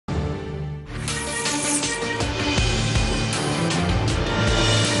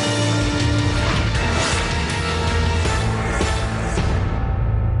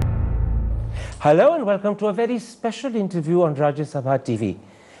Hello and welcome to a very special interview on Rajya Sabha TV.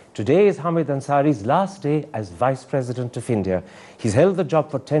 Today is Hamid Ansari's last day as Vice President of India. He's held the job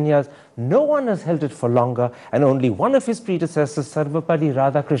for 10 years. No one has held it for longer, and only one of his predecessors, Sarvapalli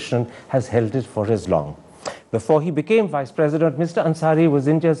Radhakrishnan, has held it for as long. Before he became Vice President, Mr. Ansari was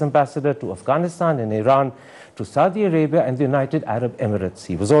India's ambassador to Afghanistan and Iran, to Saudi Arabia and the United Arab Emirates.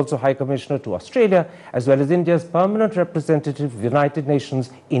 He was also High Commissioner to Australia, as well as India's permanent representative to the United Nations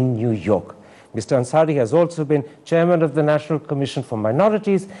in New York. Mr. Ansari has also been Chairman of the National Commission for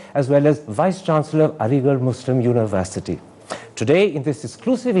Minorities, as well as Vice Chancellor of Aligarh Muslim University. Today, in this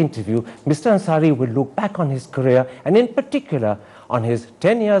exclusive interview, Mr. Ansari will look back on his career, and in particular on his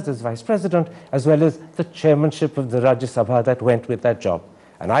 10 years as Vice President, as well as the chairmanship of the Rajya Sabha that went with that job.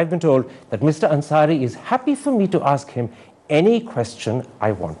 And I've been told that Mr. Ansari is happy for me to ask him any question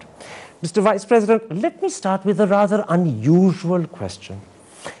I want. Mr. Vice President, let me start with a rather unusual question.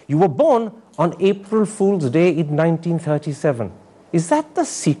 You were born on April Fool's Day in 1937. Is that the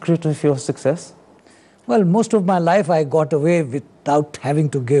secret of your success? Well, most of my life I got away without having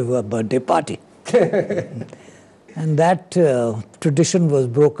to give a birthday party. And that tradition was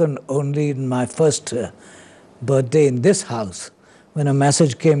broken only in my first birthday in this house, when a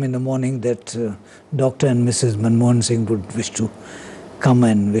message came in the morning that Dr. and Mrs. Manmohan Singh would wish to come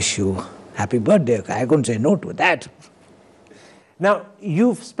and wish you happy birthday. I couldn't say no to that. Now,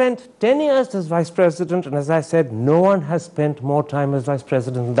 you've spent 10 years as Vice President, and as I said, no one has spent more time as Vice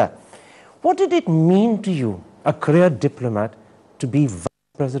President than that. What did it mean to you, a career diplomat, to be Vice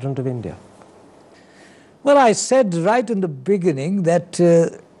President of India? Well, I said right in the beginning that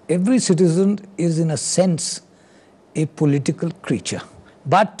every citizen is, in a sense, a political creature.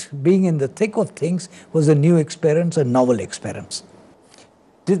 But being in the thick of things was a new experience, a novel experience.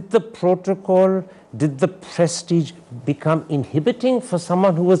 Did the protocol, did the prestige become inhibiting for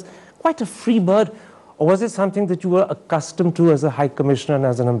someone who was quite a free bird, or was it something that you were accustomed to as a High Commissioner and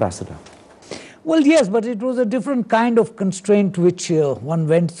as an ambassador? Well, yes, but it was a different kind of constraint which one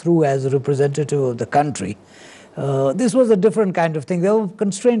went through as a representative of the country. This was a different kind of thing. There were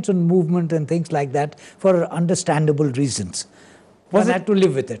constraints on movement and things like that for understandable reasons. One had to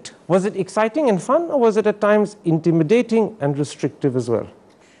live with it. Was it exciting and fun, or was it at times intimidating and restrictive as well?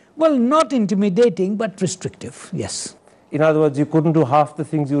 Well, not intimidating, but restrictive, yes. In other words, you couldn't do half the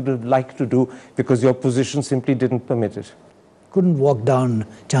things you would have liked to do because your position simply didn't permit it. Couldn't walk down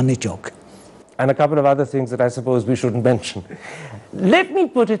Chandni Chowk. And a couple of other things that I suppose we shouldn't mention. Let me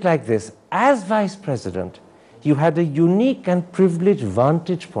put it like this. As Vice President, you had a unique and privileged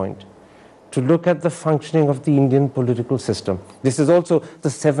vantage point to look at the functioning of the Indian political system. This is also the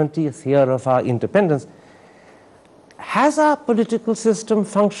 70th year of our independence. Has our political system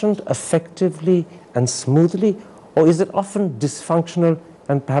functioned effectively and smoothly, or is it often dysfunctional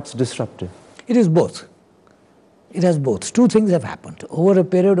and perhaps disruptive? It is both. It has both. Two things have happened. Over a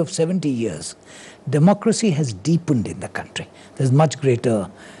period of 70 years, democracy has deepened in the country. There's much greater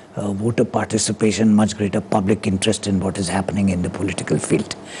voter participation, much greater public interest in what is happening in the political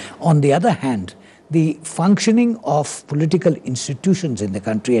field. On the other hand, the functioning of political institutions in the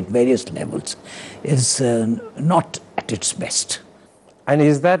country at various levels is not at its best. And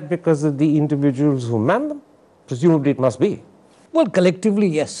is that because of the individuals who man them? Presumably it must be. Well, collectively,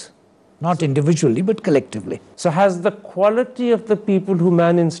 yes. Not individually, but collectively. So has the quality of the people who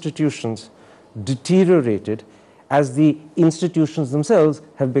man institutions deteriorated as the institutions themselves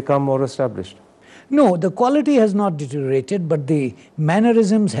have become more established? No, the quality has not deteriorated, but the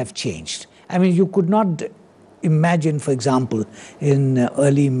mannerisms have changed. I mean, you could not imagine, for example, in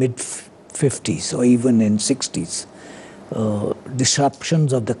early mid-50s or even in 60s,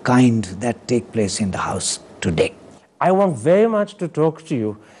 disruptions of the kind that take place in the House today. I want very much to talk to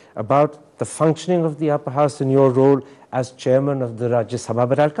you about the functioning of the upper house and your role as chairman of the Rajya Sabha,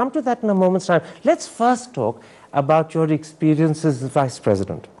 but I'll come to that in a moment's time. Let's first talk about your experiences as Vice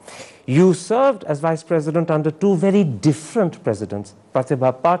President. You served as Vice President under two very different presidents,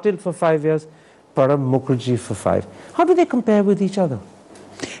 Pratibha Patil for 5 years, Pranab Mukherjee for 5. How do they compare with each other?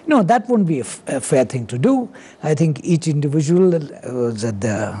 No, that wouldn't be a fair thing to do. I think each individual who's at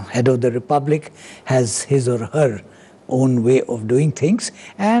the head of the republic has his or her own way of doing things.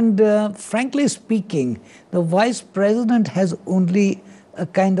 And frankly speaking, the Vice President has only a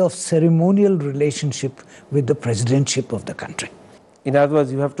kind of ceremonial relationship with the presidentship of the country. In other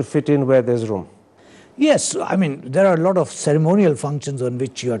words, you have to fit in where there's room. Yes, I mean, there are a lot of ceremonial functions on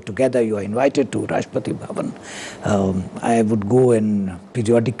which you are together. You are invited to Rashtrapati Bhavan. I would go and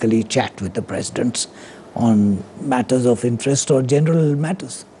periodically chat with the presidents on matters of interest or general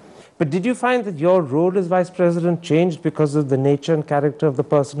matters. But did you find that your role as Vice President changed because of the nature and character of the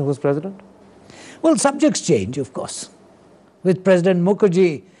person who was President? Well, subjects change, of course. With President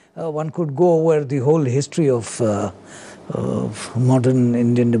Mukherjee, one could go over the whole history of modern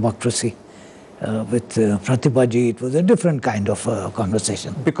Indian democracy. With Pratibha Ji, it was a different kind of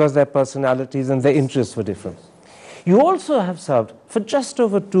conversation. Because their personalities and their interests were different. You also have served for just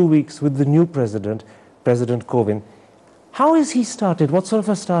over 2 weeks with the new president, President Kovind. How is he started? What sort of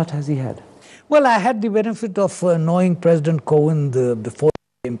a start has he had? Well, I had the benefit of knowing President Kovind before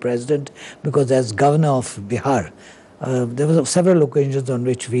he became president, because as governor of Bihar, there were several occasions on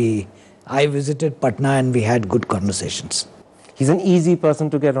which I visited Patna and we had good conversations. He's an easy person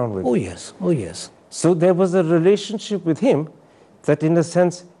to get on with. Oh yes, oh yes. So there was a relationship with him that in a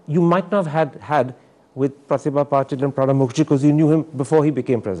sense you might not have had with Pratibha Patil and Pranab Mukherjee because you knew him before he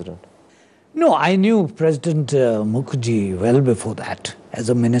became president. No, I knew President Mukherjee well before that as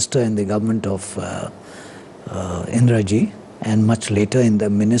a minister in the government of Indira Ji, and much later in the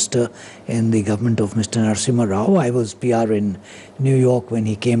minister in the government of Mr. Narasimha Rao. I was PR in New York when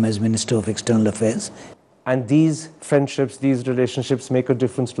he came as Minister of External Affairs. And these friendships, these relationships make a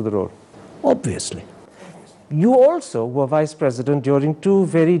difference to the role? Obviously. You also were vice president during two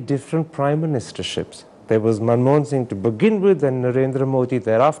very different prime ministerships. There was Manmohan Singh to begin with and Narendra Modi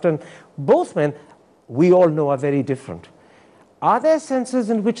thereafter. And both men, we all know, are very different. Are there senses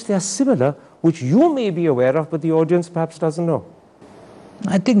in which they are similar, which you may be aware of, but the audience perhaps doesn't know?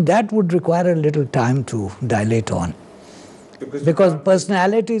 I think that would require a little time to dilate on. Because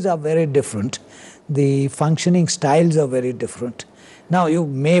personalities are very different. The functioning styles are very different. Now, you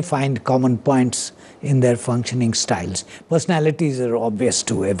may find common points in their functioning styles. Personalities are obvious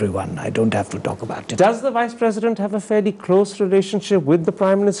to everyone. I don't have to talk about it. Does the vice president have a fairly close relationship with the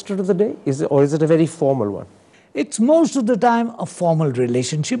prime minister of the day? Or is it a very formal one? It's most of the time a formal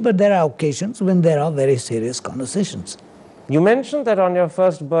relationship, but there are occasions when there are very serious conversations. You mentioned that on your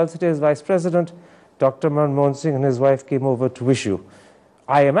first birthday as vice president, Dr. Manmohan Singh and his wife came over to wish you.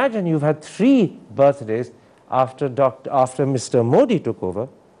 I imagine you've had 3 birthdays after Mr. Modi took over.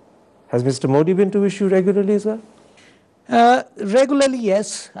 Has Mr. Modi been to wish you regularly as well? Regularly,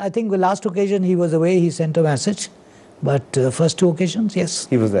 yes. I think the last occasion he was away, he sent a message. But first 2 occasions, yes.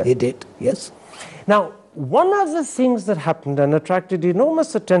 He was there? He did, yes. Now, one of the things that happened and attracted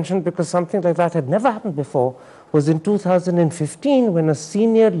enormous attention, because something like that had never happened before, was in 2015 when a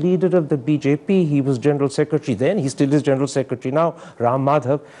senior leader of the BJP, he was General Secretary then, he still is General Secretary now, Ram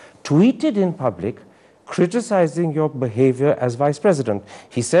Madhav, tweeted in public criticizing your behavior as vice president.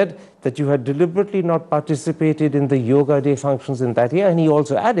 He said that you had deliberately not participated in the Yoga Day functions in that year, and he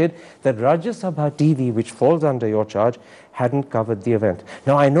also added that Rajya Sabha TV, which falls under your charge, hadn't covered the event.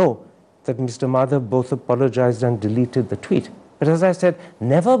 Now, I know that Mr. Madhav both apologized and deleted the tweet. But as I said,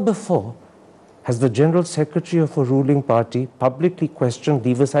 never before has the General Secretary of a ruling party publicly questioned,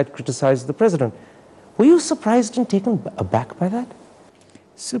 leave aside, criticized the president. Were you surprised and taken aback by that?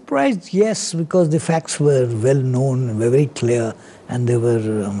 Surprised, yes, because the facts were well known, were very clear, and they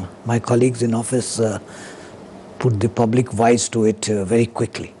were, my colleagues in office put the public voice to it very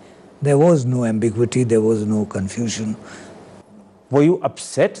quickly. There was no ambiguity, there was no confusion. Were you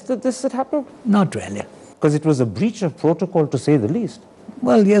upset that this had happened? Not really. Because it was a breach of protocol, to say the least.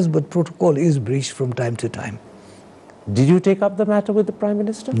 Well, yes, but protocol is breached from time to time. Did you take up the matter with the Prime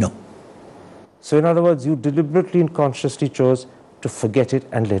Minister? No. So in other words, you deliberately and consciously chose to forget it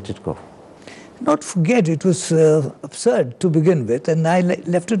and let it go? Not forget, it was absurd to begin with, and I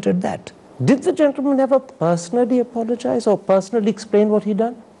left it at that. Did the gentleman ever personally apologize or personally explain what he'd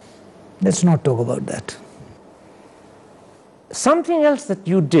done? Let's not talk about that. Something else that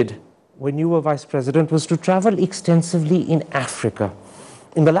you did when you were vice president was to travel extensively in Africa.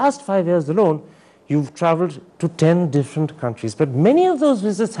 In the last 5 years alone, you've traveled to 10 different countries, but many of those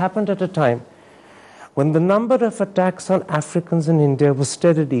visits happened at a time when the number of attacks on Africans in India was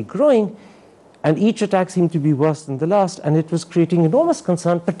steadily growing, and each attack seemed to be worse than the last, and it was creating enormous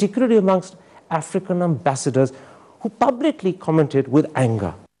concern, particularly amongst African ambassadors who publicly commented with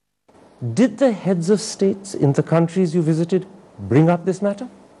anger. Did the heads of states in the countries you visited bring up this matter?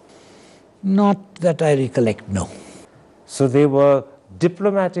 Not that I recollect, no. So they were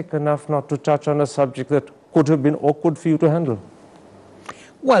diplomatic enough not to touch on a subject that could have been awkward for you to handle?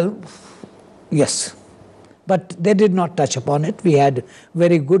 Well, yes. But they did not touch upon it. We had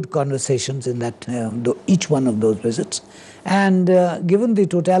very good conversations in that each one of those visits. And given the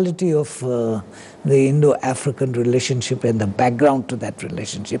totality of the Indo-African relationship and the background to that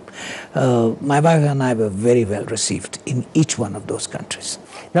relationship, my wife and I were very well received in each one of those countries.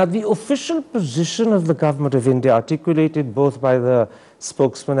 Now, the official position of the government of India, articulated both by the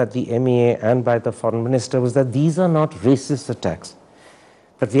spokesman at the MEA and by the foreign minister, was that these are not racist attacks.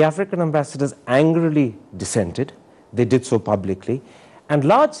 But the African ambassadors angrily dissented. They did so publicly. And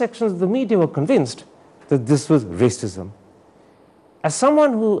large sections of the media were convinced that this was racism. As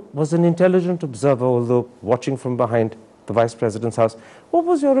someone who was an intelligent observer, although watching from behind the Vice President's house, what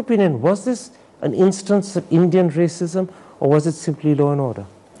was your opinion? Was this an instance of Indian racism, or was it simply law and order?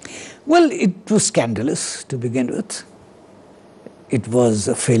 Well, it was scandalous to begin with. It was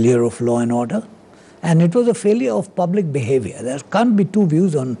a failure of law and order, and it was a failure of public behavior. There can't be two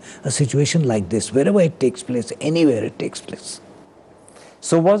views on a situation like this, wherever it takes place, anywhere it takes place.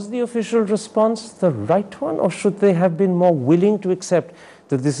 So was the official response the right one, or should they have been more willing to accept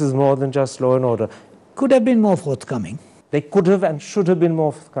that this is more than just law and order? Could have been more forthcoming. They could have and should have been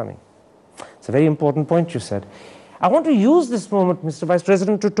more forthcoming. It's a very important point you said. I want to use this moment, Mr. Vice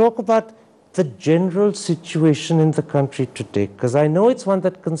President, to talk about the general situation in the country today, because I know it's one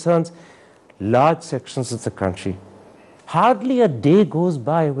that concerns large sections of the country. Hardly a day goes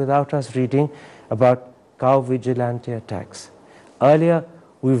by without us reading about cow vigilante attacks. Earlier,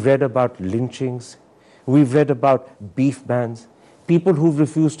 we've read about lynchings, we've read about beef bans. People who've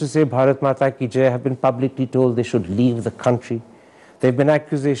refused to say Bharat Mata Ki Jai have been publicly told they should leave the country. There have been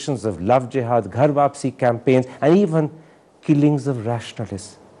accusations of love jihad, ghar wapsi campaigns, and even killings of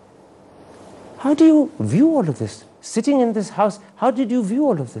rationalists. How do you view all of this? Sitting in this house, how did you view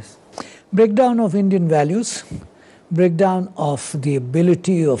all of this? Breakdown of Indian values, breakdown of the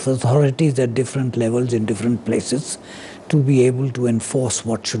ability of authorities at different levels in different places to be able to enforce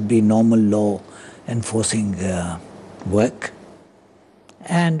what should be normal law enforcing work.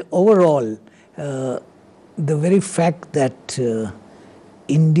 And overall, the very fact that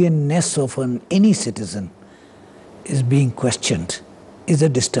Indianness of any citizen is being questioned is a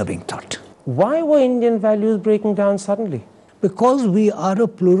disturbing thought. Why were Indian values breaking down suddenly? Because we are a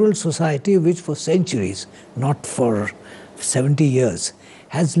plural society which for centuries, not for 70 years,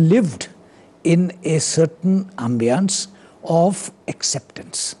 has lived in a certain ambience of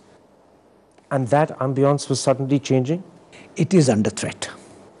acceptance. And that ambience was suddenly changing? It is under threat.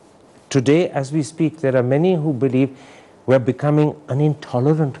 Today, as we speak, there are many who believe we're becoming an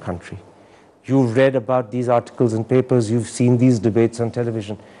intolerant country. You've read about these articles in papers, you've seen these debates on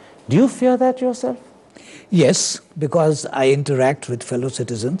television. Do you fear that yourself? Yes, because I interact with fellow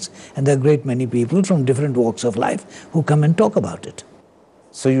citizens, and there are a great many people from different walks of life who come and talk about it.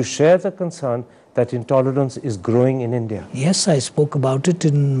 So you share the concern that intolerance is growing in India? Yes, I spoke about it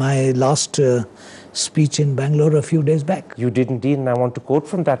in my last speech in Bangalore a few days back. You did indeed, and I want to quote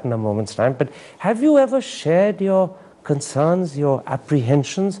from that in a moment's time. But have you ever shared your concerns, your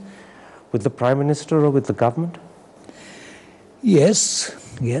apprehensions with the Prime Minister or with the government? Yes.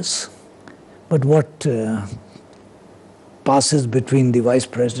 But what passes between the Vice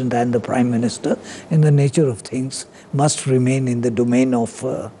President and the Prime Minister in the nature of things must remain in the domain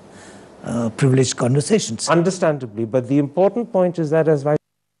of privileged conversations. Understandably, but the important point is that as Vice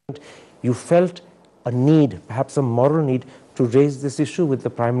President, you felt a need, perhaps a moral need, to raise this issue with the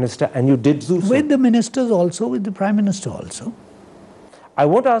Prime Minister, and you did do so. With the ministers also, with the Prime Minister also. I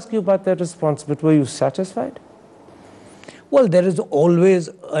won't ask you about their response, but were you satisfied? Well, there is always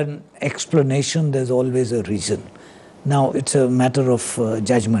an explanation, there's always a reason. Now, it's a matter of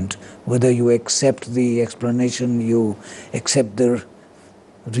judgment, whether you accept the explanation, you accept the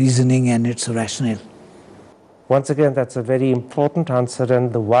reasoning and its rationale. Once again, that's a very important answer,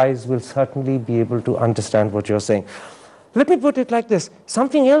 and the wise will certainly be able to understand what you're saying. Let me put it like this.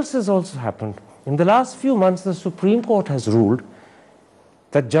 Something else has also happened. In the last few months, the Supreme Court has ruled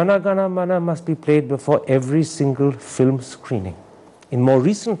that Jana Gana Mana must be played before every single film screening. In more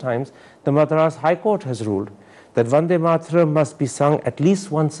recent times, the Madras High Court has ruled that Vande Mataram must be sung at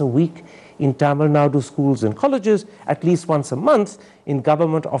least once a week in Tamil Nadu schools and colleges, at least once a month in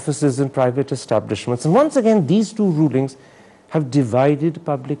government offices and private establishments. And once again, these two rulings have divided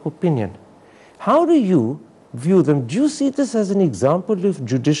public opinion. How do you view them? Do you see this as an example of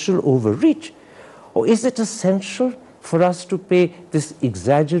judicial overreach? Or is it essential for us to pay this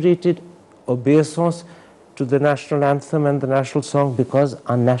exaggerated obeisance to the national anthem and the national song because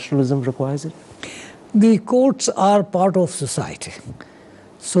our nationalism requires it? The courts are part of society.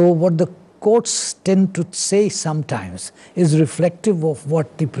 So what the courts tend to say sometimes is reflective of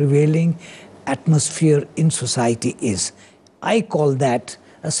what the prevailing atmosphere in society is. I call that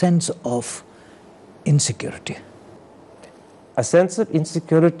a sense of insecurity. A sense of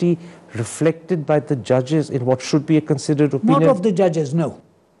insecurity reflected by the judges in what should be a considered opinion? Not of the judges, no.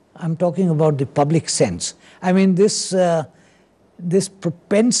 I'm talking about the public sense. I mean, this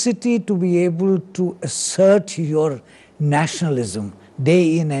propensity to be able to assert your nationalism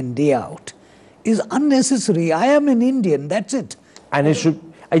day in and day out is unnecessary. I am an Indian, that's it. And it should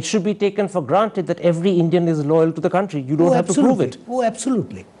It should be taken for granted that every Indian is loyal to the country. You don't have to prove it. Oh,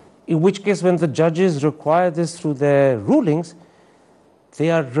 absolutely. In which case, when the judges require this through their rulings, they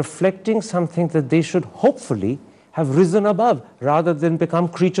are reflecting something that they should hopefully have risen above rather than become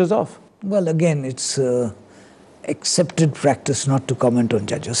creatures of. Well, again, it's accepted practice not to comment on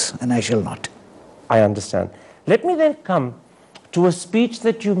judges, and I shall not. I understand. Let me then come to a speech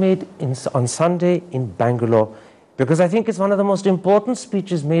that you made on Sunday in Bangalore, because I think it's one of the most important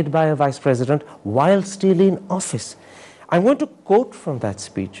speeches made by a vice president while still in office. I'm going to quote from that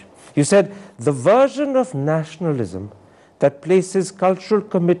speech. You said, "The version of nationalism that places cultural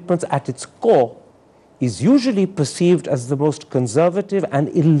commitments at its core is usually perceived as the most conservative and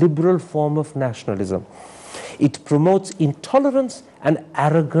illiberal form of nationalism. It promotes intolerance and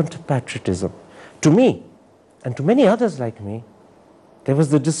arrogant patriotism." To me, and to many others like me, there was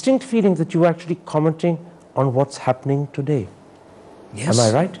the distinct feeling that you were actually commenting on what's happening today. Yes. Am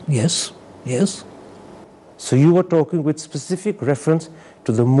I right? Yes, yes. So you were talking with specific reference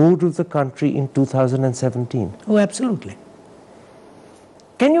to the mood of the country in 2017. Oh, absolutely.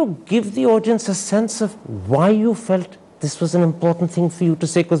 Can you give the audience a sense of why you felt this was an important thing for you to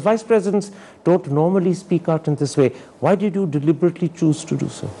say? Because vice presidents don't normally speak out in this way. Why did you deliberately choose to do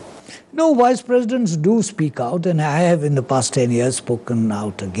so? No, vice presidents do speak out, and I have in the past 10 years spoken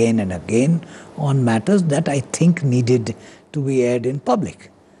out again and again on matters that I think needed to be aired in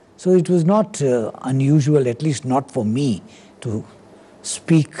public. So it was not unusual, at least not for me, to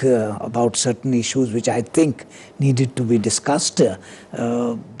speak about certain issues which I think needed to be discussed.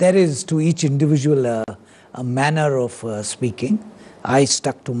 There is to each individual a manner of speaking. I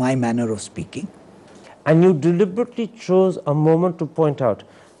stuck to my manner of speaking. And you deliberately chose a moment to point out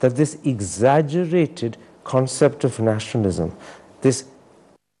that this exaggerated concept of nationalism, this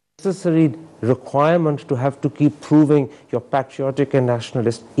necessary requirement to have to keep proving you're patriotic and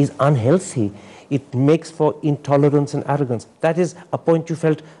nationalist, is unhealthy. It makes for intolerance and arrogance. That is a point you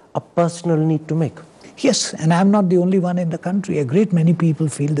felt a personal need to make. Yes, and I'm not the only one in the country. A great many people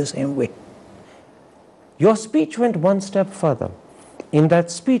feel the same way. Your speech went one step further. In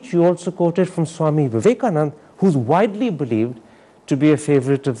that speech, you also quoted from Swami Vivekananda, who's widely believed to be a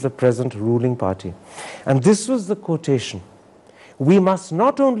favorite of the present ruling party. And this was the quotation: "We must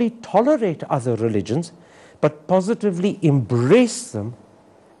not only tolerate other religions, but positively embrace them,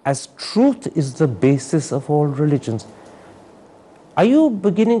 as truth is the basis of all religions." Are you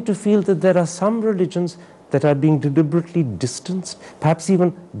beginning to feel that there are some religions that are being deliberately distanced, perhaps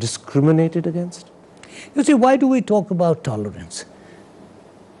even discriminated against? You see, why do we talk about tolerance?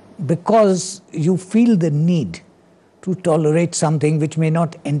 Because you feel the need to tolerate something which may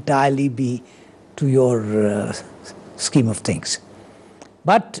not entirely be to your scheme of things.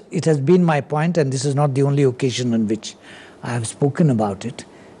 But it has been my point, and this is not the only occasion on which I have spoken about it,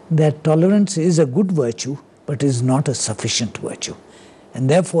 that tolerance is a good virtue, but is not a sufficient virtue. And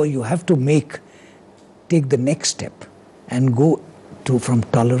therefore you have to take the next step and go from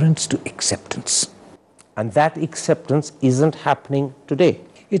tolerance to acceptance. And that acceptance isn't happening today.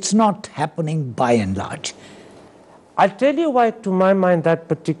 It's not happening by and large. I'll tell you why, to my mind, that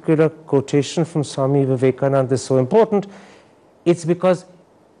particular quotation from Swami Vivekananda is so important. It's because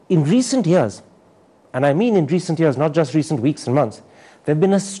in recent years, and I mean in recent years, not just recent weeks and months, there have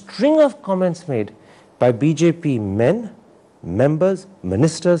been a string of comments made by BJP men, members,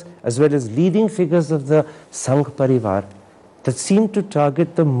 ministers, as well as leading figures of the Sangh Parivar that seem to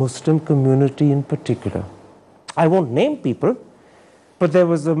target the Muslim community in particular. I won't name people, but there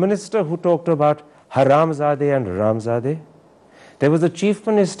was a minister who talked about Haramzadeh and Ramzadeh. There was a chief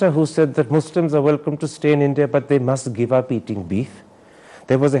minister who said that Muslims are welcome to stay in India, but they must give up eating beef.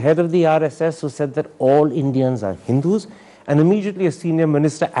 There was a head of the RSS who said that all Indians are Hindus, and immediately a senior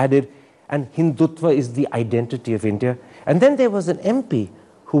minister added, and Hindutva is the identity of India. And then there was an MP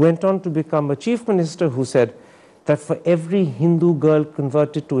who went on to become a chief minister who said that for every Hindu girl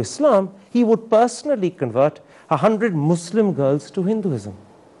converted to Islam, he would personally convert 100 Muslim girls to Hinduism.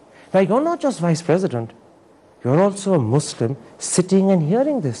 Now, you're not just vice president, you're also a Muslim sitting and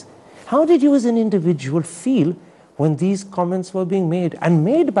hearing this. How did you as an individual feel when these comments were being made, and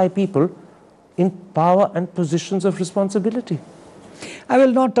made by people in power and positions of responsibility? I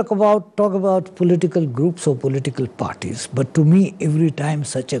will not talk about political groups or political parties, but to me, every time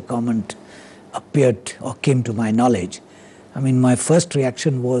such a comment appeared or came to my knowledge, my first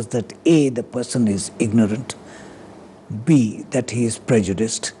reaction was that A, the person is ignorant, B, that he is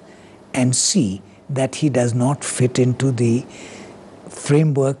prejudiced, and C, that he does not fit into the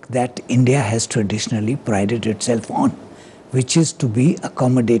framework that India has traditionally prided itself on, which is to be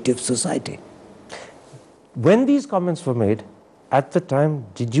accommodative society. When these comments were made, at the time,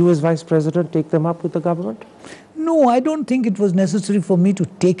 did you as Vice President take them up with the government? No, I don't think it was necessary for me to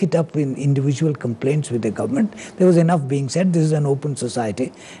take it up in individual complaints with the government. There was enough being said. This is an open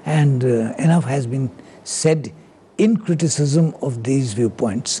society, and enough has been said in criticism of these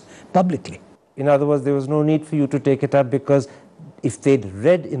viewpoints publicly. In other words, there was no need for you to take it up because if they'd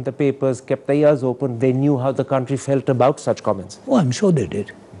read in the papers, kept their ears open, they knew how the country felt about such comments. Oh, I'm sure they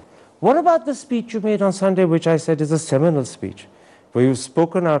did. What about the speech you made on Sunday, which I said is a seminal speech, where you've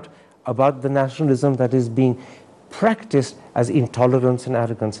spoken out about the nationalism that is being practiced as intolerance and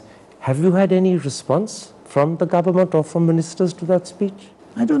arrogance? Have you had any response from the government or from ministers to that speech?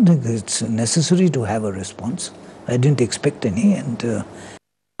 I don't think it's necessary to have a response. I didn't expect any, and there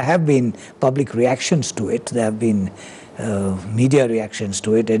have been public reactions to it. There have been media reactions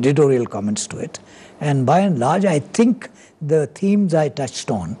to it, editorial comments to it. And by and large, I think the themes I touched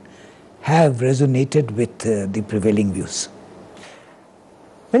on have resonated with the prevailing views.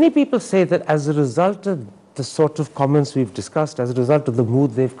 Many people say that as a result of the sort of comments we've discussed, as a result of the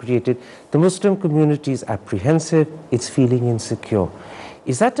mood they've created, the Muslim community is apprehensive, it's feeling insecure.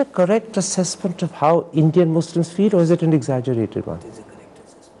 Is that a correct assessment of how Indian Muslims feel, or is it an exaggerated one? It is a correct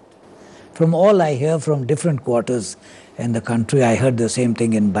assessment. From all I hear from different quarters in the country, I heard the same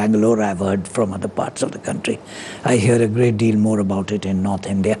thing in Bangalore, I've heard from other parts of the country. I hear a great deal more about it in North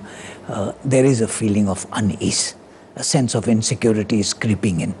India. There is a feeling of unease. A sense of insecurity is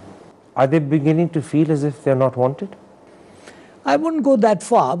creeping in. Are they beginning to feel as if they're not wanted? I wouldn't go that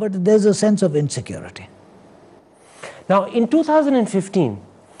far, but there's a sense of insecurity. Now, in 2015,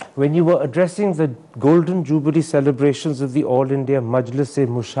 when you were addressing the Golden Jubilee celebrations of the All India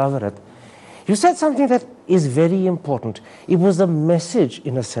Majlis-e-Mushawarat, you said something that is very important. It was a message,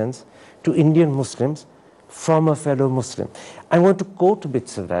 in a sense, to Indian Muslims from a fellow Muslim. I want to quote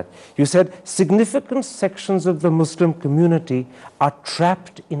bits of that. You said, significant sections of the Muslim community are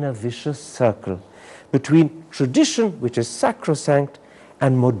trapped in a vicious circle between tradition, which is sacrosanct,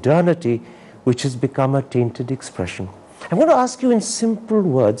 and modernity, which has become a tainted expression. I'm going to ask you in simple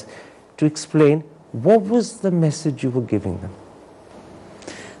words to explain what was the message you were giving them.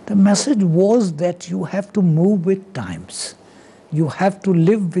 The message was that you have to move with times. You have to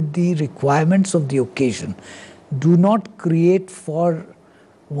live with the requirements of the occasion. Do not create for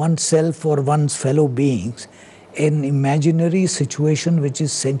oneself or one's fellow beings an imaginary situation which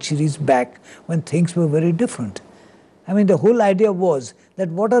is centuries back when things were very different. I mean, the whole idea was that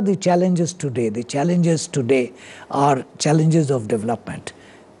what are the challenges today? The challenges today are challenges of development.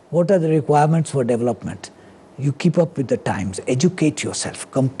 What are the requirements for development? You keep up with the times, educate yourself,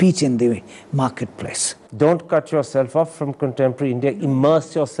 compete in the marketplace. Don't cut yourself off from contemporary India,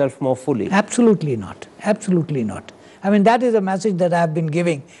 immerse yourself more fully. Absolutely not, absolutely not. I mean, that is a message that I have been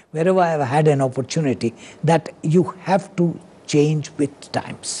giving wherever I have had an opportunity, that you have to change with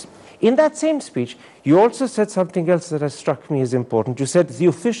times. In that same speech, you also said something else that has struck me as important. You said the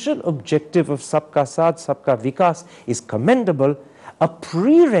official objective of Sabka Saath, Sabka Vikas is commendable. A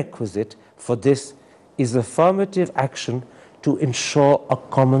prerequisite for this is affirmative action to ensure a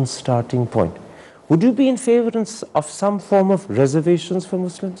common starting point. Would you be in favor of some form of reservations for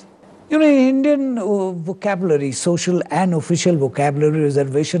Muslims? You know, in Indian vocabulary, social and official vocabulary,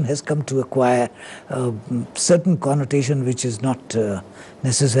 reservation has come to acquire certain connotation which is not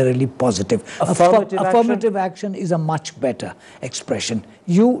necessarily positive. Affirmative action is a much better expression.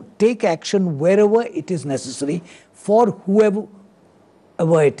 You take action wherever it is necessary for whoever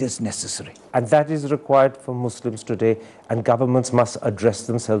it is necessary. And that is required for Muslims today, and governments must address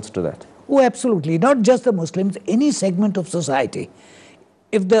themselves to that. Oh, absolutely. Not just the Muslims, any segment of society.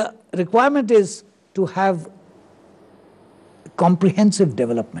 If the requirement is to have comprehensive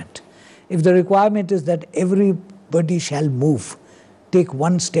development, if the requirement is that everybody shall move, take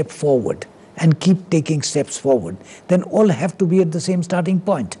one step forward and keep taking steps forward, then all have to be at the same starting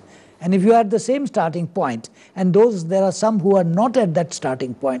point. And if you are at the same starting point, and there are some who are not at that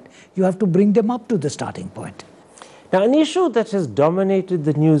starting point, you have to bring them up to the starting point. Now, an issue that has dominated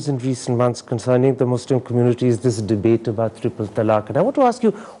the news in recent months concerning the Muslim community is this debate about triple talaq. And I want to ask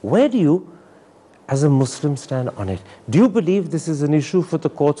you, where do you, as a Muslim, stand on it? Do you believe this is an issue for the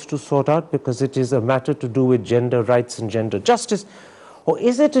courts to sort out because it is a matter to do with gender rights and gender justice? Or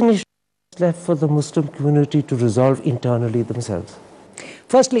is it an issue left for the Muslim community to resolve internally themselves?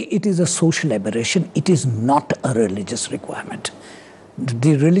 Firstly, it is a social aberration. It is not a religious requirement.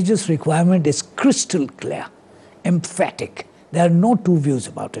 The religious requirement is crystal clear, emphatic. There are no two views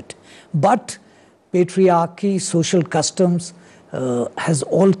about it. But patriarchy, social customs has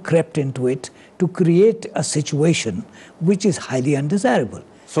all crept into it to create a situation which is highly undesirable.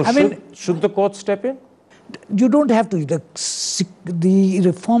 So should the court step in? you don't have to. The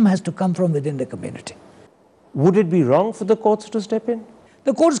reform has to come from within the community. Would it be wrong for the courts to step in?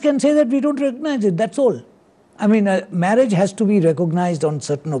 The courts can say that we don't recognize it, that's all. I mean, marriage has to be recognized on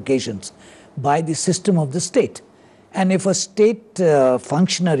certain occasions by the system of the state. And if a state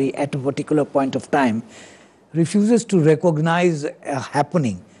functionary at a particular point of time refuses to recognize a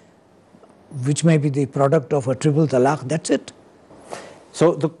happening, which may be the product of a triple talaq, that's it.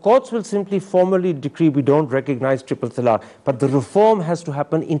 So the courts will simply formally decree we don't recognize triple talaq, but the reform has to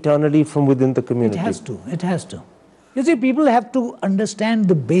happen internally from within the community. It has to. You see, people have to understand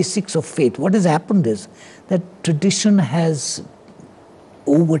the basics of faith. What has happened is that tradition has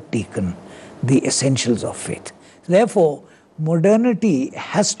overtaken the essentials of faith. Therefore, modernity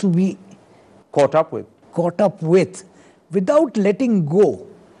has to be caught up with without letting go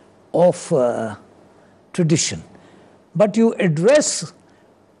of tradition. But you address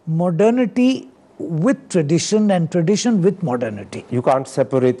modernity with tradition and tradition with modernity. You can't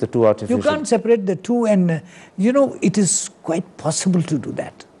separate the two artificially. You can't separate the two, and it is quite possible to do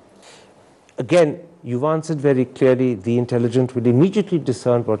that. Again, you've answered very clearly. The intelligent will immediately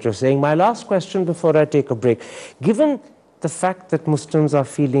discern what you're saying. My last question before I take a break. Given the fact that Muslims are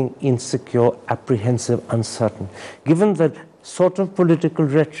feeling insecure, apprehensive, uncertain, given the sort of political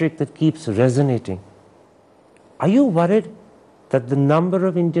rhetoric that keeps resonating, are you worried that the number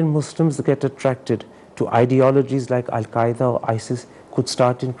of Indian Muslims that get attracted to ideologies like Al-Qaeda or ISIS could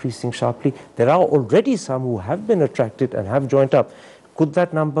start increasing sharply? There are already some who have been attracted and have joined up. Could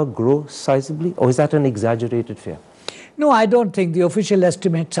that number grow sizably, or is that an exaggerated fear? No, I don't think. The official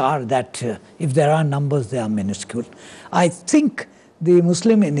estimates are that if there are numbers, they are minuscule. I think the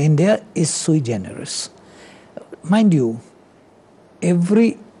Muslim in India is sui generis. Mind you,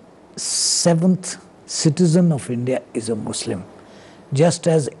 every seventh citizen of India is a Muslim, just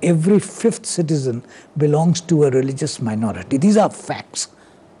as every fifth citizen belongs to a religious minority. These are facts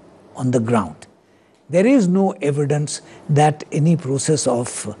on the ground. There is no evidence that any process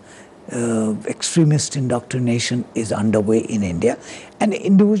of extremist indoctrination is underway in India. An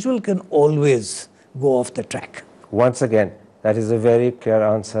individual can always go off the track. Once again, that is a very clear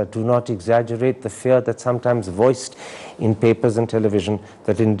answer. Do not exaggerate the fear that's sometimes voiced in papers and television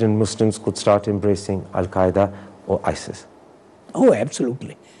that Indian Muslims could start embracing Al-Qaeda or ISIS. Oh,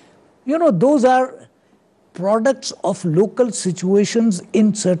 absolutely. Those are products of local situations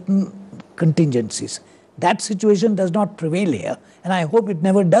in certain contingencies. That situation does not prevail here, and I hope it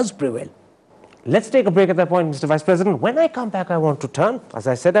never does prevail. Let's take a break at that point, Mr. Vice President. When I come back, I want to turn, as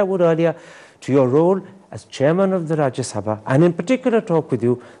I said I would earlier, to your role as chairman of the Rajya Sabha, and in particular talk with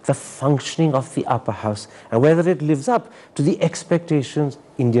you the functioning of the upper house and whether it lives up to the expectations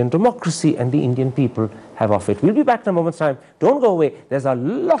Indian democracy and the Indian people have of it. We'll be back in a moment's time. Don't go away. There's a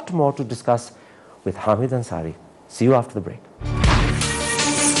lot more to discuss with Hamid Ansari. See you after the break.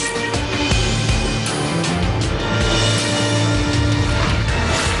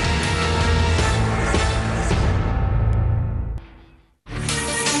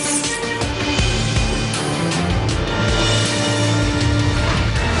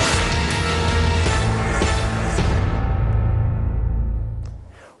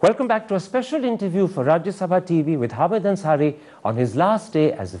 Welcome back to a special interview for Rajya Sabha TV with Hamid Ansari on his last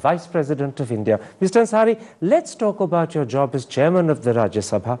day as Vice President of India. Mr. Ansari, let's talk about your job as Chairman of the Rajya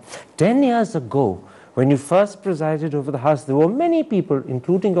Sabha. 10 years ago, when you first presided over the House, there were many people,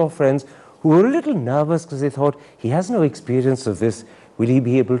 including your friends, who were a little nervous because they thought, he has no experience of this, will he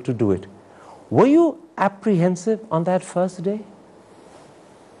be able to do it? Were you apprehensive on that first day?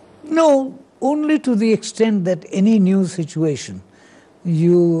 No, only to the extent that any new situation,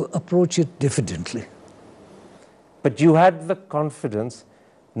 you approach it diffidently. But you had the confidence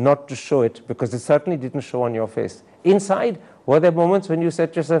not to show it, because it certainly didn't show on your face. Inside, were there moments when you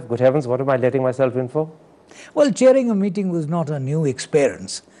said to yourself, good heavens, what am I letting myself in for? Well, chairing a meeting was not a new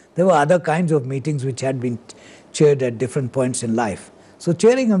experience. There were other kinds of meetings which had been chaired at different points in life. So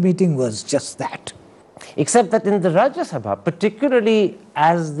chairing a meeting was just that. Except that in the Rajya Sabha, particularly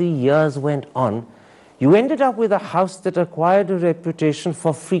as the years went on, you ended up with a house that acquired a reputation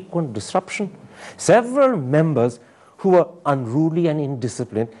for frequent disruption. Several members who were unruly and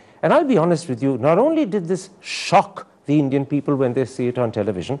indisciplined. And I'll be honest with you, not only did this shock the Indian people when they see it on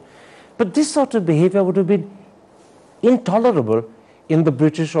television, but this sort of behavior would have been intolerable in the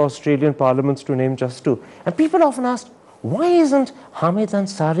British or Australian parliaments, to name just two. And people often ask, why isn't Hamid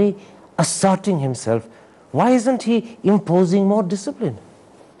Ansari asserting himself? Why isn't he imposing more discipline?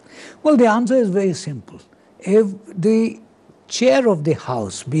 Well, the answer is very simple. If the chair of the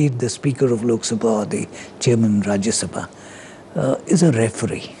House, be it the Speaker of Lok Sabha or the Chairman Rajya Sabha, is a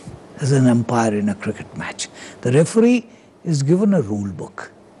referee. as an umpire in a cricket match. The referee is given a rule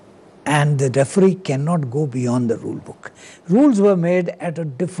book, and the referee cannot go beyond the rule book. Rules were made at a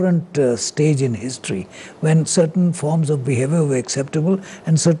different stage in history, when certain forms of behavior were acceptable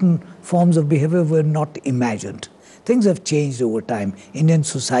and certain forms of behavior were not imagined. Things have changed over time. Indian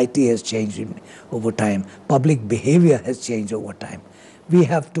society has changed over time. Public behavior has changed over time. We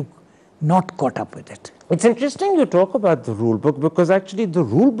have to not caught up with it. It's interesting you talk about the rule book, because actually the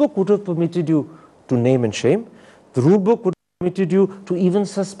rule book would have permitted you to name and shame. The rule book would have permitted you to even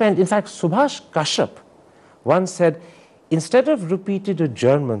suspend. In fact, Subhash Kashyap once said, instead of repeated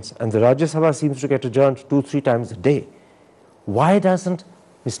adjournments, and the Rajya Sabha seems to get adjourned 2-3 times a day, why doesn't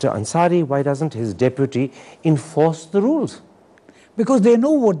Mr. Ansari, why doesn't his deputy enforce the rules? Because they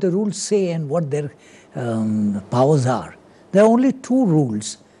know what the rules say and what their powers are. There are only 2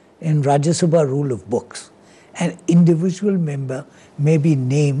 rules in Rajya Sabha rule of books. An individual member may be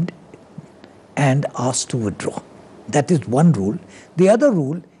named and asked to withdraw. That is one rule. The other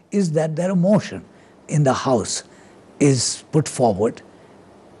rule is that their motion in the House is put forward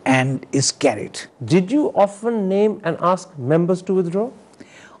and is carried. Did you often name and ask members to withdraw?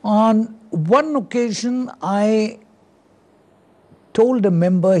 On one occasion, I told a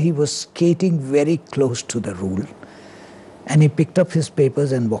member he was skating very close to the rule, and he picked up his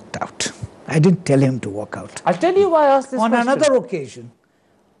papers and walked out. I didn't tell him to walk out. I'll tell you why I asked this question. On another occasion,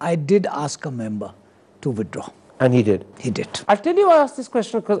 I did ask a member to withdraw. And he did? He did. I'll tell you why I asked this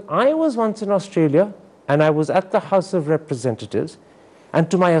question, because I was once in Australia, and I was at the House of Representatives, and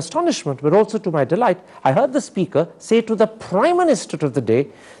to my astonishment, but also to my delight, I heard the Speaker say to the Prime Minister of the day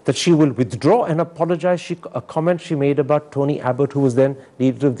that she will withdraw and apologize a comment she made about Tony Abbott, who was then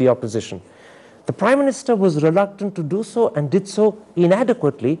leader of the opposition. The Prime Minister was reluctant to do so and did so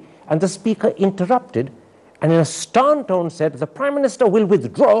inadequately, and the Speaker interrupted and in a stern tone said, the Prime Minister will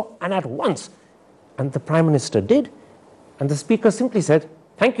withdraw, and at once. And the Prime Minister did, and the Speaker simply said,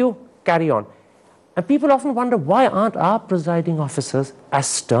 thank you, carry on. And people often wonder, why aren't our presiding officers as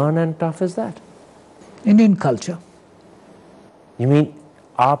stern and tough as that? Indian culture. You mean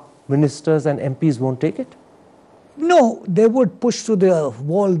our ministers and MPs won't take it? No, they would push to the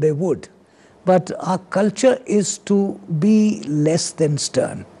wall, they would. But our culture is to be less than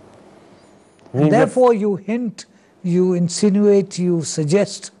stern. Therefore, you hint, you insinuate, you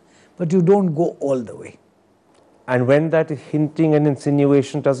suggest, but you don't go all the way. And when that hinting and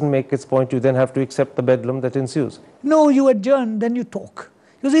insinuation doesn't make its point, you then have to accept the bedlam that ensues. No, you adjourn, then you talk.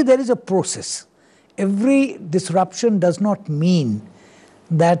 You see, there is a process. Every disruption does not mean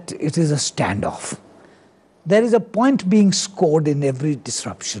that it is a standoff. There is a point being scored in every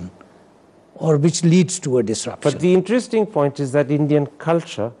disruption, or which leads to a disruption. But the interesting point is that Indian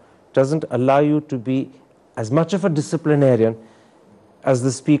culture doesn't allow you to be as much of a disciplinarian as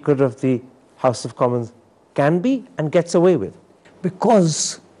the Speaker of the House of Commons can be and gets away with.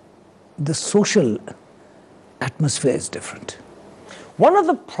 Because the social atmosphere is different. One of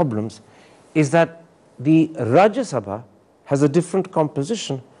the problems is that the Rajya Sabha has a different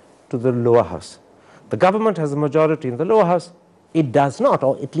composition to the lower house. The government has a majority in the lower house. It does not,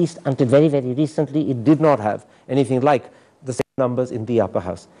 or at least until very, very recently, it did not have anything like the same numbers in the upper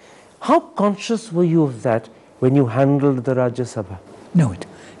house. How conscious were you of that when you handled the Rajya Sabha? No, it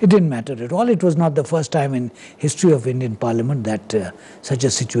didn't matter at all. It was not the first time in history of Indian Parliament that such a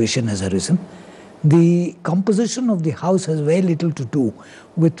situation has arisen. The composition of the House has very little to do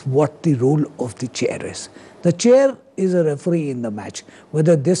with what the role of the chair is. The chair is a referee in the match.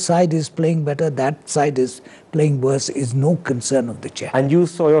 Whether this side is playing better, that side is playing worse, is no concern of the chair. And you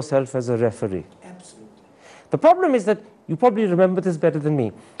saw yourself as a referee? Absolutely. The problem is that you probably remember this better than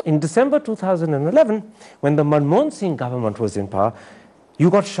me. In December 2011, when the Manmohan Singh government was in power, you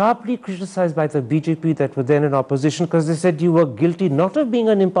got sharply criticized by the BJP that were then in opposition because they said you were guilty not of being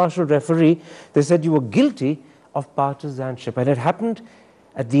an impartial referee, they said you were guilty of partisanship. And it happened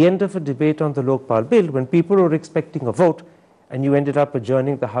at the end of a debate on the Lokpal bill when people were expecting a vote and you ended up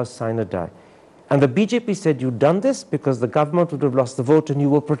adjourning the House sign or die. And the BJP said you'd done this because the government would have lost the vote and you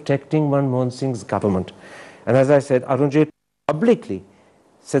were protecting Manmohan Singh's government. And as I said, Arun Jaitley publicly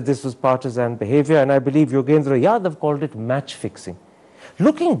said this was partisan behavior, and I believe Yogendra Yadav called it match fixing.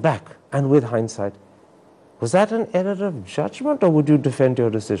 Looking back and with hindsight, was that an error of judgment or would you defend your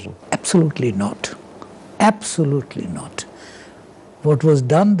decision? Absolutely not. Absolutely not. What was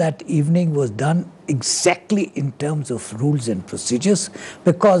done that evening was done exactly in terms of rules and procedures,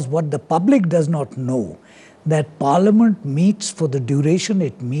 because what the public does not know, that Parliament meets for the duration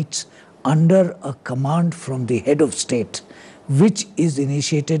it meets under a command from the head of state, which is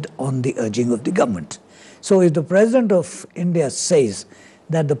initiated on the urging of the government. So if the President of India says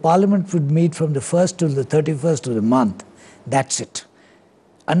that the Parliament would meet from the 1st to the 31st of the month, that's it.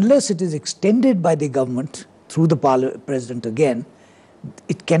 Unless it is extended by the government through the President again,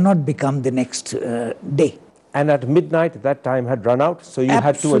 it cannot become the next day. And at midnight, that time had run out, so you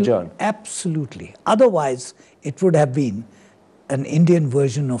had to adjourn. Absolutely. Otherwise, it would have been an Indian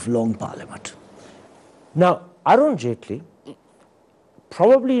version of long Parliament. Now, Arun Jaitley,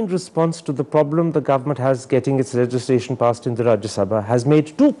 probably in response to the problem the government has getting its legislation passed in the Rajya Sabha, has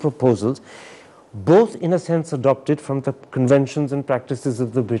made two proposals, both in a sense adopted from the conventions and practices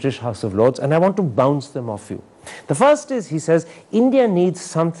of the British House of Lords, and I want to bounce them off you. The first is, he says, India needs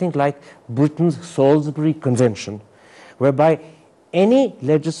something like Britain's Salisbury Convention, whereby any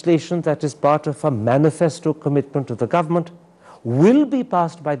legislation that is part of a manifesto commitment to the government will be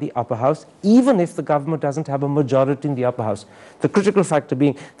passed by the upper house, even if the government doesn't have a majority in the upper house. The critical factor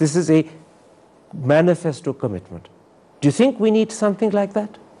being, this is a manifesto commitment. Do you think we need something like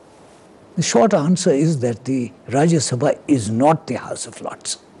that? The short answer is that the Rajya Sabha is not the House of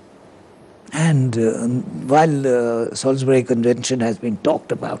Lords. And while Salisbury Convention has been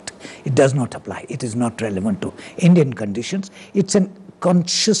talked about, it does not apply. It is not relevant to Indian conditions. It's an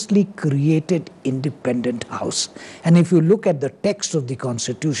consciously created independent house. And if you look at the text of the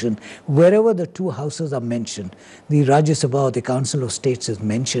Constitution, wherever the two houses are mentioned, the Rajya Sabha or the Council of States is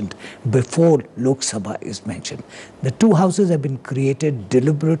mentioned before Lok Sabha is mentioned. The two houses have been created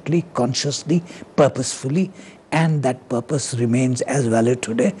deliberately, consciously, purposefully, and that purpose remains as valid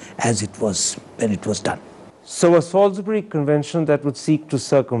today as it was when it was done. So a Salisbury Convention that would seek to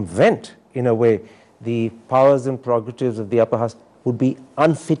circumvent, in a way, the powers and prerogatives of the upper house would be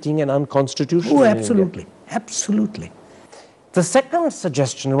unfitting and unconstitutional. Oh, absolutely. Absolutely. The second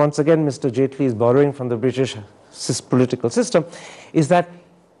suggestion, once again Mr. Jaitley is borrowing from the British political system, is that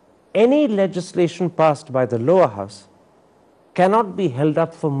any legislation passed by the lower house cannot be held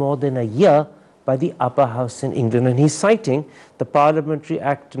up for more than a year by the upper house in England. And he's citing the Parliamentary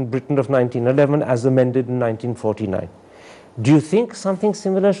Act in Britain of 1911 as amended in 1949. Do you think something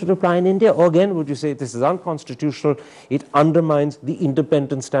similar should apply in India? Or again, would you say this is unconstitutional, it undermines the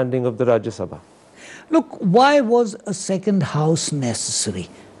independent standing of the Rajya Sabha? Look, why was a second house necessary,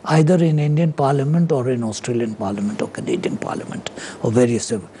 either in Indian Parliament or in Australian Parliament or Canadian Parliament or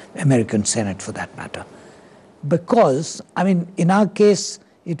various American Senate for that matter? Because, I mean, in our case,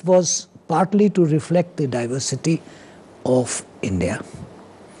 it was partly to reflect the diversity of India.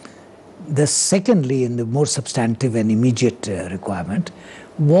 The secondly, in the more substantive and immediate requirement,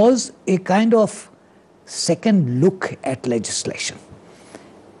 was a kind of second look at legislation.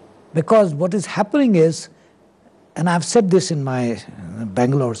 Because what is happening is, and I've said this in my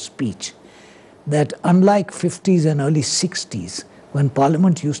Bangalore speech, that unlike 50s and early 60s, when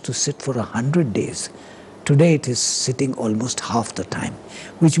Parliament used to sit for 100 days, today it is sitting almost half the time,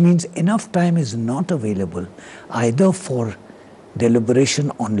 which means enough time is not available either for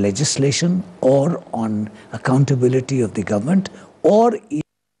deliberation on legislation or on accountability of the government or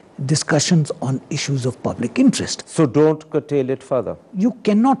discussions on issues of public interest. So don't curtail it further. You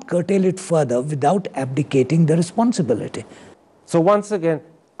cannot curtail it further without abdicating the responsibility. So once again,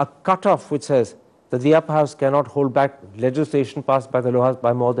 a cutoff which says that the upper house cannot hold back legislation passed by the lower house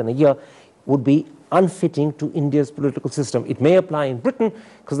by more than a year would be unfitting to India's political system. It may apply in Britain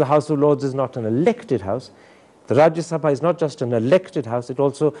because the House of Lords is not an elected house. The Rajya Sabha is not just an elected house, it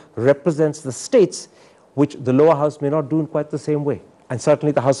also represents the states, which the lower house may not do in quite the same way. And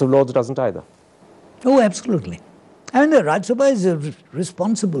certainly the House of Lords doesn't either. Oh, absolutely. I mean, the Rajya Sabha is a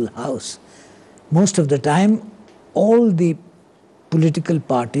responsible house. Most of the time, all the political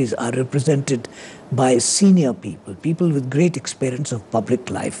parties are represented by senior people, people with great experience of public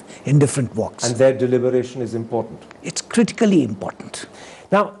life in different walks. And their deliberation is important. It's critically important.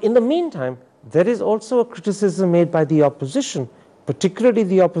 Now, in the meantime, there is also a criticism made by the opposition, particularly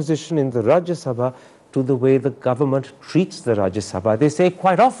the opposition in the Rajya Sabha, to the way the government treats the Rajya Sabha. They say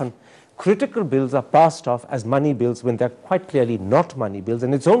quite often critical bills are passed off as money bills when they're quite clearly not money bills,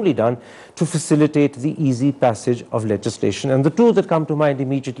 and it's only done to facilitate the easy passage of legislation. And the two that come to mind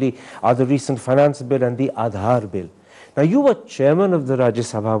immediately are the recent finance bill and the Aadhaar bill. Now, you were chairman of the Rajya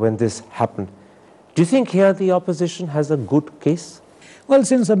Sabha when this happened. Do you think here the opposition has a good case? Well,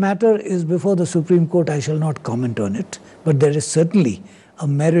 since the matter is before the Supreme Court, I shall not comment on it. But there is certainly a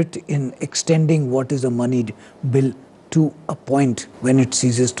merit in extending what is a money bill to a point when it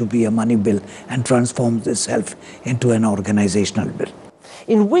ceases to be a money bill and transforms itself into an organizational bill.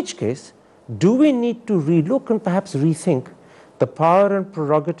 In which case, do we need to relook and perhaps rethink the power and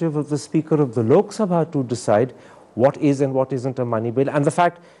prerogative of the Speaker of the Lok Sabha to decide what is and what isn't a money bill, and the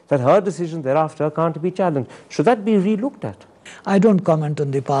fact that her decision thereafter can't be challenged? Should that be relooked at? I don't comment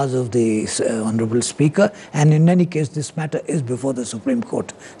on the powers of the Honorable Speaker, and in any case, this matter is before the Supreme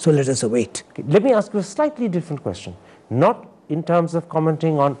Court. So let us await. Okay, let me ask you a slightly different question. Not in terms of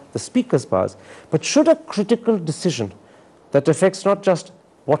commenting on the Speaker's powers, but should a critical decision that affects not just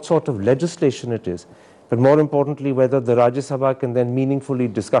what sort of legislation it is, but more importantly, whether the Rajya Sabha can then meaningfully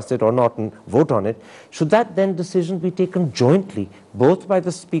discuss it or not and vote on it, should that then decision be taken jointly, both by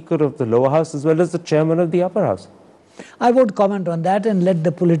the Speaker of the lower house as well as the chairman of the upper house? I won't comment on that and let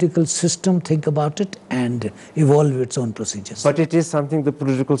the political system think about it and evolve its own procedures. But it is something the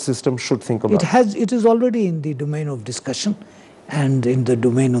political system should think about. It is already in the domain of discussion and in the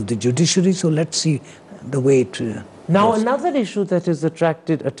domain of the judiciary, so let's see the way it Now, goes. another issue that has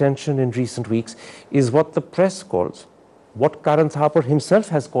attracted attention in recent weeks is what the press calls, what Karan Thapar himself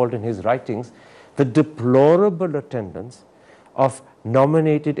has called in his writings, the deplorable attendance of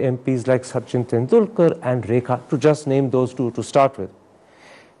nominated MPs like Sachin Tendulkar and Rekha, to just name those two to start with.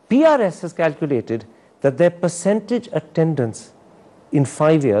 PRS has calculated that their percentage attendance in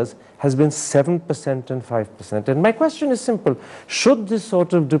 5 years has been 7% and 5%. And my question is simple. Should this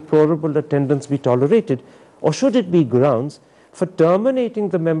sort of deplorable attendance be tolerated, or should it be grounds for terminating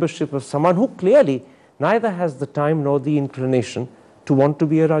the membership of someone who clearly neither has the time nor the inclination to want to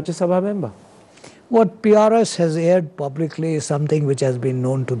be a Rajya Sabha member? What PRS has aired publicly is something which has been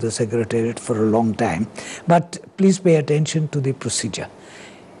known to the Secretariat for a long time. But please pay attention to the procedure.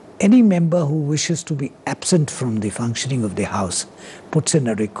 Any member who wishes to be absent from the functioning of the House puts in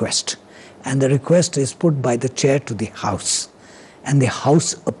a request. And the request is put by the chair to the House. And the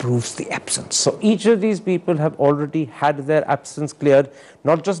House approves the absence. So each of these people have already had their absence cleared,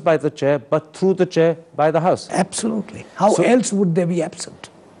 not just by the chair, but through the chair by the House. Absolutely. How else would they be absent?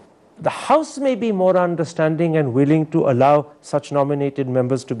 The House may be more understanding and willing to allow such nominated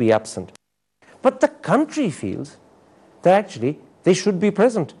members to be absent. But the country feels that actually they should be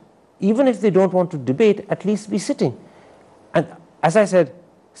present. Even if they don't want to debate, at least be sitting. And as I said,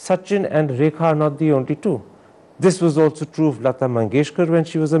 Sachin and Rekha are not the only two. This was also true of Lata Mangeshkar when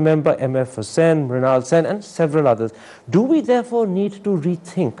she was a member, M.F. Hussain, Mrinal Sen, and several others. Do we therefore need to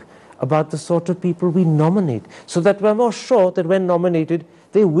rethink about the sort of people we nominate so that we're more sure that when nominated,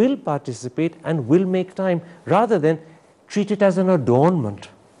 they will participate and will make time, rather than treat it as an adornment?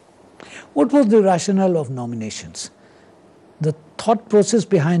 What was the rationale of nominations? The thought process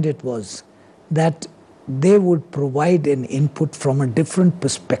behind it was that they would provide an input from a different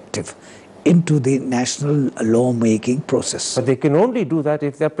perspective into the national lawmaking process. But they can only do that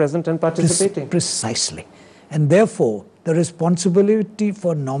if they're present and participating. Precisely. And therefore, the responsibility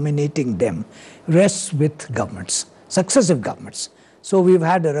for nominating them rests with governments, successive governments. So we've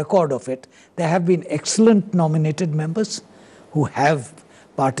had a record of it. There have been excellent nominated members who have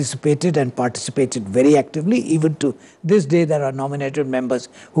participated and participated very actively. Even to this day, there are nominated members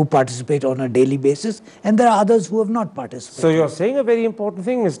who participate on a daily basis, and there are others who have not participated. So you're saying a very important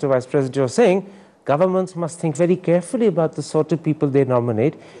thing, Mr. Vice President. You're saying governments must think very carefully about the sort of people they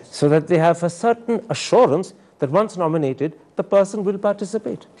nominate so that they have a certain assurance that once nominated, the person will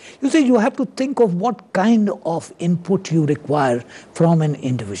participate. You see, you have to think of what kind of input you require from an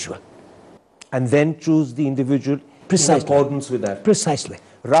individual. And then choose the individual in accordance with that. Precisely.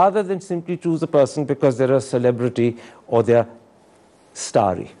 Rather than simply choose a person because they're a celebrity or they're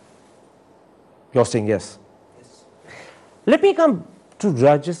starry. You're saying yes? Yes. Let me come to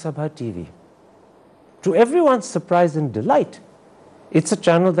Rajya Sabha TV. To everyone's surprise and delight, it's a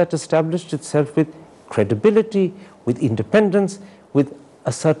channel that established itself with credibility, with independence, with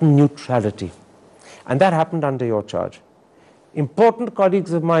a certain neutrality. And that happened under your charge. Important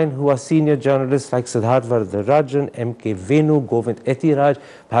colleagues of mine who are senior journalists like Siddharth Varadarajan, M.K. Venu, Govind Etiraj,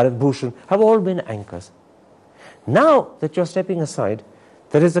 Bharat Bhushan have all been anchors. Now that you're stepping aside,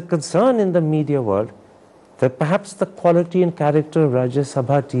 there is a concern in the media world that perhaps the quality and character of Rajya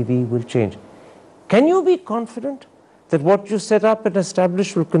Sabha TV will change. Can you be confident that what you set up and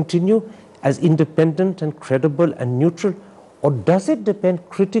established will continue as independent and credible and neutral, or does it depend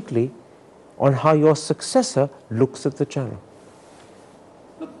critically on how your successor looks at the channel?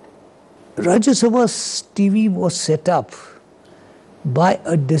 Rajya Sabha TV was set up by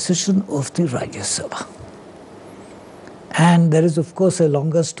a decision of the Rajya Sabha. And there is, of course, a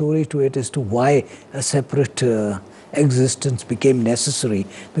longer story to it as to why a separate existence became necessary.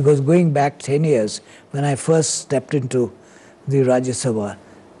 Because going back 10 years, when I first stepped into the Rajya Sabha,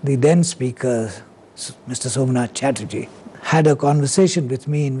 the then Speaker, Mr. Somnath Chatterjee, had a conversation with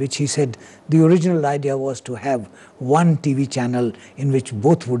me in which he said the original idea was to have one TV channel in which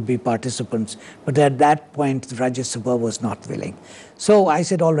both would be participants, but at that point Rajya Sabha was not willing. So I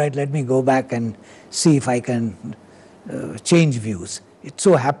said, all right, let me go back and see if I can change views. It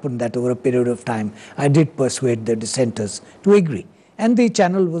so happened that over a period of time, I did persuade the dissenters to agree. And the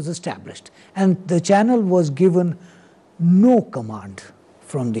channel was established. And the channel was given no command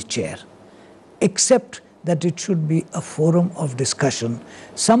from the chair, except that it should be a forum of discussion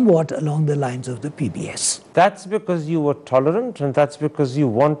somewhat along the lines of the PBS. That's because you were tolerant, and that's because you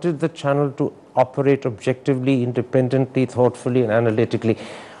wanted the channel to operate objectively, independently, thoughtfully and analytically.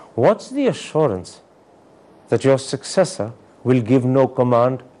 What's the assurance that your successor will give no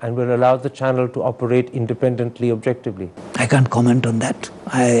command and will allow the channel to operate independently, objectively? I can't comment on that.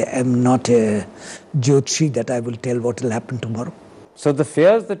 I am not a Jyotshi that I will tell what will happen tomorrow. So the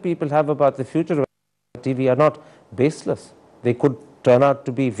fears that people have about the future of TV are not baseless. They could turn out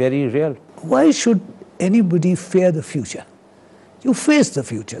to be very real. Why should anybody fear the future? You face the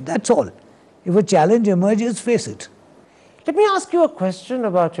future, that's all. If a challenge emerges, face it. Let me ask you a question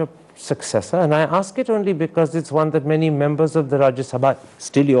about your successor, and I ask it only because it's one that many members of the Rajya Sabha,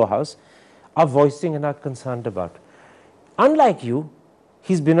 still your house, are voicing and are concerned about. Unlike you,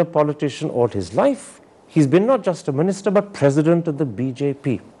 he's been a politician all his life. He's been not just a minister, but president of the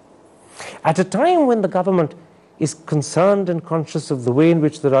BJP. At a time when the government is concerned and conscious of the way in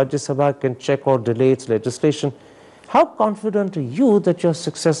which the Rajya Sabha can check or delay its legislation, how confident are you that your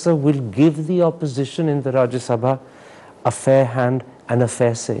successor will give the opposition in the Rajya Sabha a fair hand and a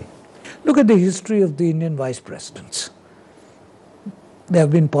fair say? Look at the history of the Indian vice presidents. There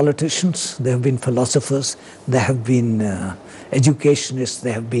have been politicians, there have been philosophers, there have been educationists,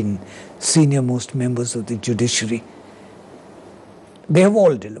 there have been senior-most members of the judiciary. They have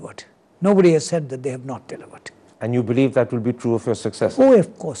all delivered. Nobody has said that they have not delivered. And you believe that will be true of your successor? Oh,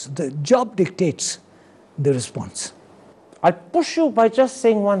 of course. The job dictates the response. I'll push you by just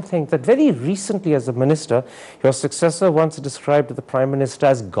saying one thing, that very recently as a minister, your successor once described the Prime Minister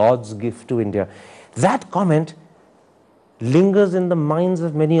as God's gift to India. That comment lingers in the minds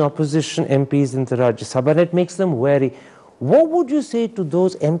of many opposition MPs in the Rajya Sabha, and it makes them wary. What would you say to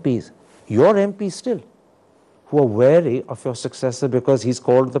those MPs, your MPs still, who are wary of your successor because he's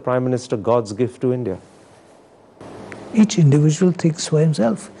called the Prime Minister God's gift to India? Each individual thinks for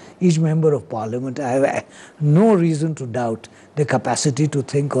himself. Each member of parliament, I have no reason to doubt the capacity to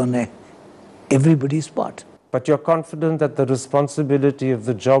think on everybody's part. But you're confident that the responsibility of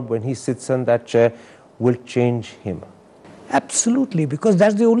the job when he sits in that chair will change him? Absolutely, because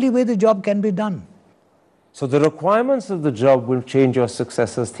that's the only way the job can be done. So the requirements of the job will change your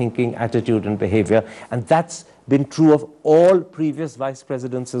successor's thinking, attitude and behavior, and that's been true of all previous vice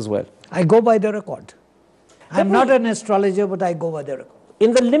presidents as well. I go by the record. I'm not an astrologer, but I go by the record.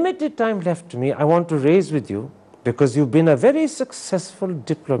 In the limited time left to me, I want to raise with you, because you've been a very successful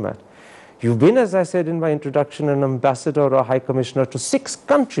diplomat. You've been, as I said in my introduction, an ambassador or a high commissioner to 6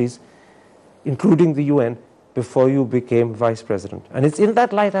 countries, including the UN, before you became vice president. And it's in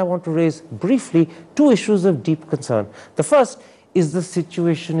that light I want to raise briefly 2 issues of deep concern. The first is the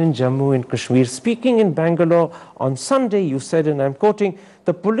situation in Jammu and Kashmir. Speaking in Bangalore on Sunday, you said, and I'm quoting,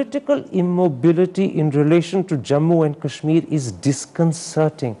 "The political immobility in relation to Jammu and Kashmir is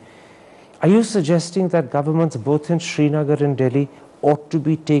disconcerting." Are you suggesting that governments both in Srinagar and Delhi ought to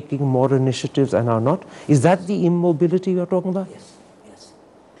be taking more initiatives and are not? Is that the immobility you're talking about? Yes, yes.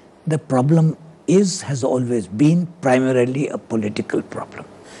 The problem has always been primarily a political problem,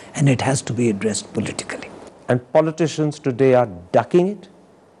 and it has to be addressed politically. And politicians today are ducking it?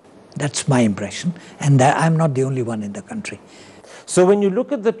 That's my impression, and I'm not the only one in the country. So when you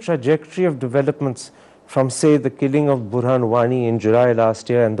look at the trajectory of developments from, say, the killing of Burhan Wani in July last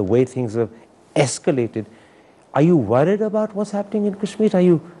year and the way things have escalated, are you worried about what's happening in Kashmir? Are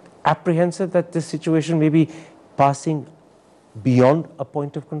you apprehensive that this situation may be passing beyond a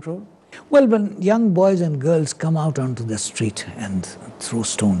point of control? Well, when young boys and girls come out onto the street and throw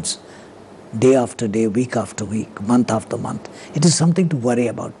stones, day after day, week after week, month after month, it is something to worry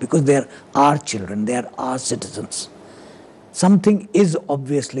about, because they are our children, they are our citizens. Something is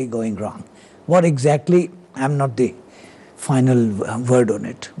obviously going wrong. What exactly, I'm not the final word on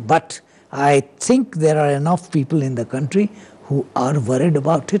it, but I think there are enough people in the country who are worried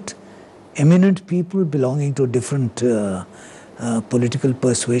about it, eminent people belonging to different political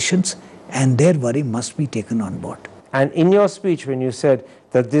persuasions, and their worry must be taken on board. And in your speech, when you said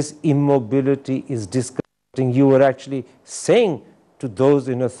that this immobility is disconcerting, you were actually saying to those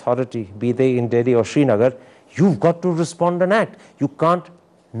in authority, be they in Delhi or Srinagar, you've got to respond and act. You can't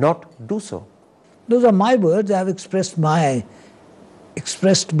not do so. Those are my words. I have expressed my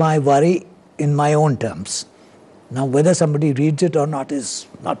worry in my own terms. Now, whether somebody reads it or not is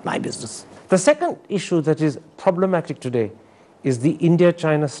not my business. The second issue that is problematic today is the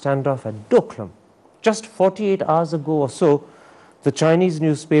India-China standoff at Doklam. Just 48 hours ago or so, the Chinese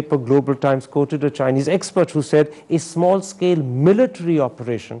newspaper Global Times quoted a Chinese expert who said a small-scale military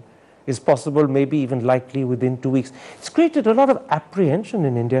operation is possible, maybe even likely within 2 weeks. It's created a lot of apprehension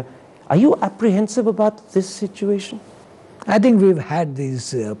in India. Are you apprehensive about this situation? I think we've had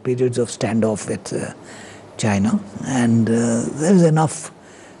these periods of standoff with China, and there's enough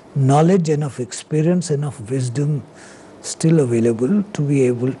knowledge, enough experience, enough wisdom still available to be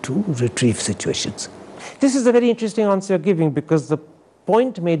able to retrieve situations. This is a very interesting answer you're giving, because the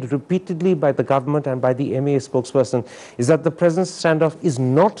point made repeatedly by the government and by the MAA spokesperson is that the present standoff is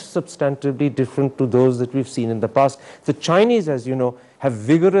not substantively different to those that we've seen in the past. The Chinese, as you know, have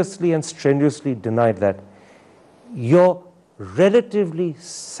vigorously and strenuously denied that. You're relatively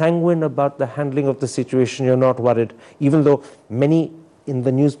sanguine about the handling of the situation. You're not worried, even though many in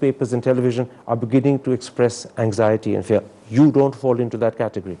the newspapers and television are beginning to express anxiety and fear. You don't fall into that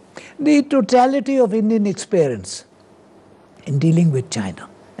category. The totality of Indian experience in dealing with China,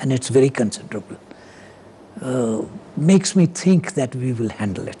 and it's very considerable, makes me think that we will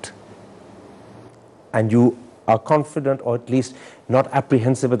handle it. And you are confident, or at least not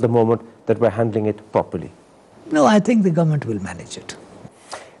apprehensive at the moment, that we're handling it properly? No, I think the government will manage it.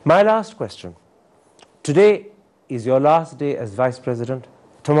 My last question. Today is your last day as Vice President.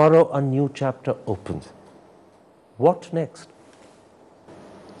 Tomorrow a new chapter opens. What next?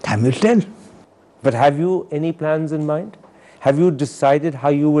 Time will tell. But have you any plans in mind? Have you decided how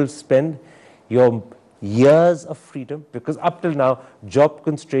you will spend your years of freedom? Because up till now, job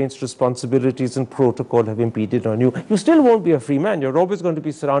constraints, responsibilities and protocol have impeded on you. You still won't be a free man. You're always going to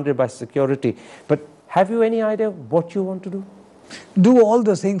be surrounded by security. But have you any idea what you want to do? Do all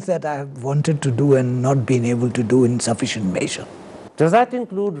the things that I have wanted to do and not been able to do in sufficient measure. Does that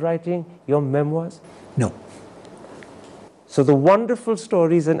include writing your memoirs? No. So the wonderful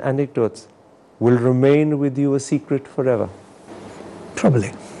stories and anecdotes will remain with you a secret forever?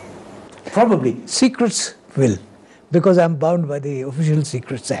 Probably. Probably. Secrets will, because I'm bound by the Official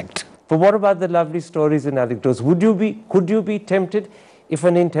Secrets Act. But what about the lovely stories and anecdotes? Could you be tempted if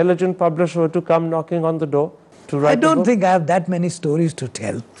an intelligent publisher were to come knocking on the door to write I don't a book? think I have that many stories to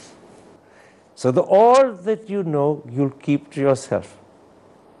tell. So all that you know, you'll keep to yourself?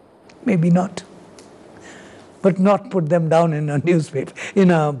 Maybe not. But not put them down in a newspaper,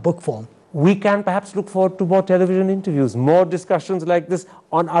 in a book form. We can perhaps look forward to more television interviews, more discussions like this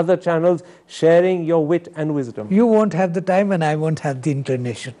on other channels, sharing your wit and wisdom. You won't have the time and I won't have the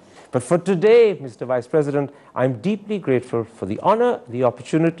inclination. But for today, Mr. Vice President, I'm deeply grateful for the honor, the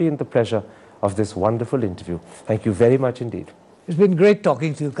opportunity and the pleasure of this wonderful interview. Thank you very much indeed. It's been great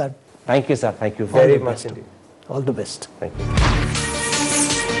talking to you, Khan. Thank you, sir. Thank you very much indeed. All the best. Thank you.